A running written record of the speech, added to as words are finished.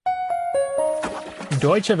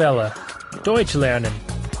Deutsche Welle. Deutsch lernen.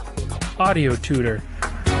 Audio tutor.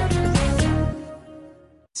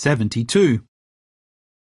 72.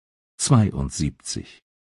 72.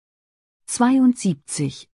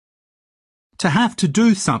 72. To have to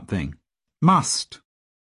do something. Must.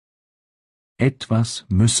 Etwas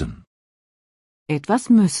müssen. Etwas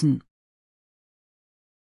müssen.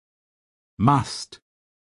 Must.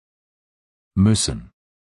 Müssen.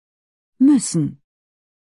 Müssen.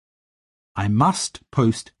 I must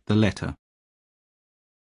post the letter.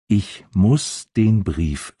 Ich muss den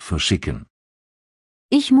Brief verschicken.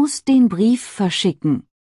 Ich muss den Brief verschicken.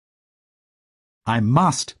 I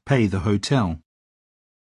must pay the hotel.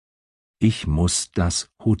 Ich muss das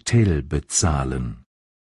Hotel bezahlen.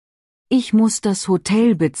 Ich muss das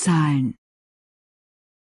Hotel bezahlen.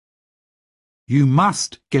 You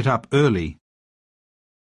must get up early.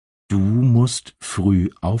 Du musst früh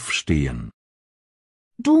aufstehen.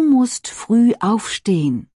 Du musst früh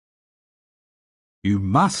aufstehen. You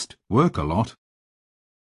must work a lot.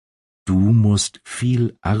 Du musst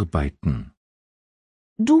viel arbeiten.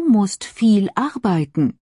 Du musst viel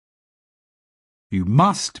arbeiten. You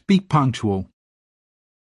must be punctual.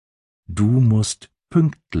 Du musst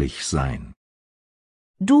pünktlich sein.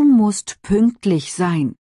 Du musst pünktlich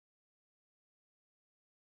sein.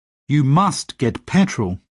 You must get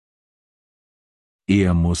petrol.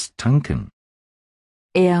 Er muss tanken.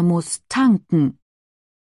 Er muss tanken.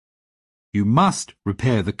 You must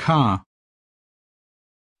repair the car.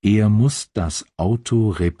 Er muss das Auto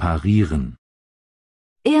reparieren.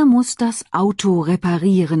 Er muss das Auto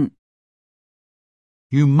reparieren.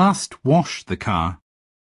 You must wash the car.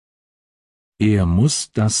 Er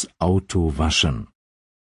muss das Auto waschen.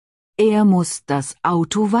 Er muss das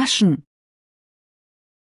Auto waschen.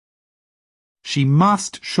 She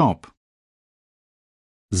must shop.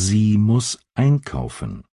 Sie muss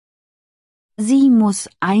einkaufen. Sie muss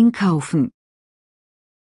einkaufen.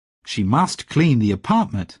 She must clean the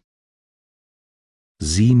apartment.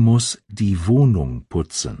 Sie muss die Wohnung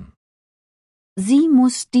putzen. Sie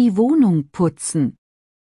muss die Wohnung putzen.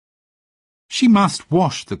 She must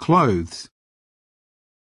wash the clothes.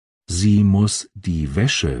 Sie muss die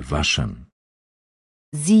Wäsche waschen.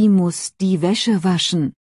 Sie muss die Wäsche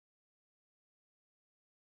waschen.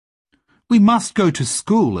 We must go to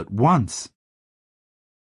school at once.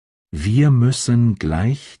 Wir müssen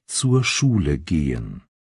gleich zur Schule gehen.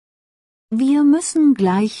 Wir müssen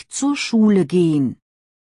gleich zur Schule gehen.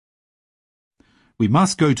 We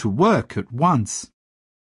must go to work at once.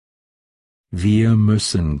 Wir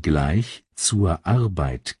müssen gleich zur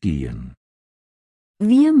Arbeit gehen.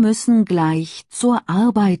 Wir müssen gleich zur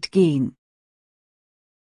Arbeit gehen.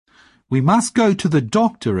 We must go to the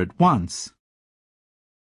doctor at once.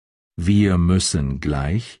 Wir müssen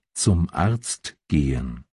gleich zum Arzt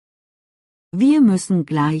gehen. Wir müssen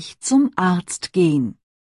gleich zum Arzt gehen.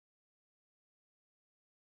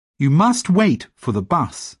 You must wait for the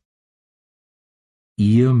bus.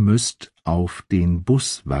 Ihr müsst auf den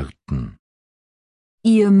Bus warten.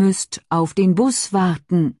 Ihr müsst auf den Bus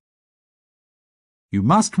warten. You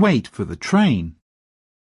must wait for the train.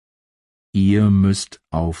 Ihr müsst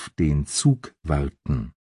auf den Zug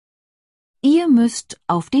warten. Ihr müsst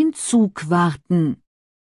auf den Zug warten.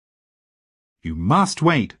 You must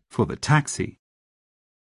wait for the taxi.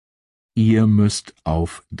 Ihr müsst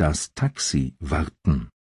auf das Taxi warten.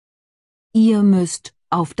 Ihr müsst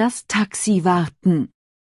auf das Taxi warten.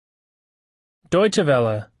 Deutsche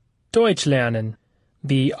Welle. Deutsch lernen.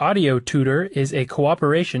 The audio tutor is a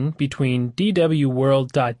cooperation between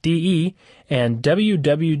dwworld.de and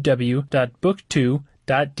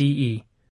www.book2.de.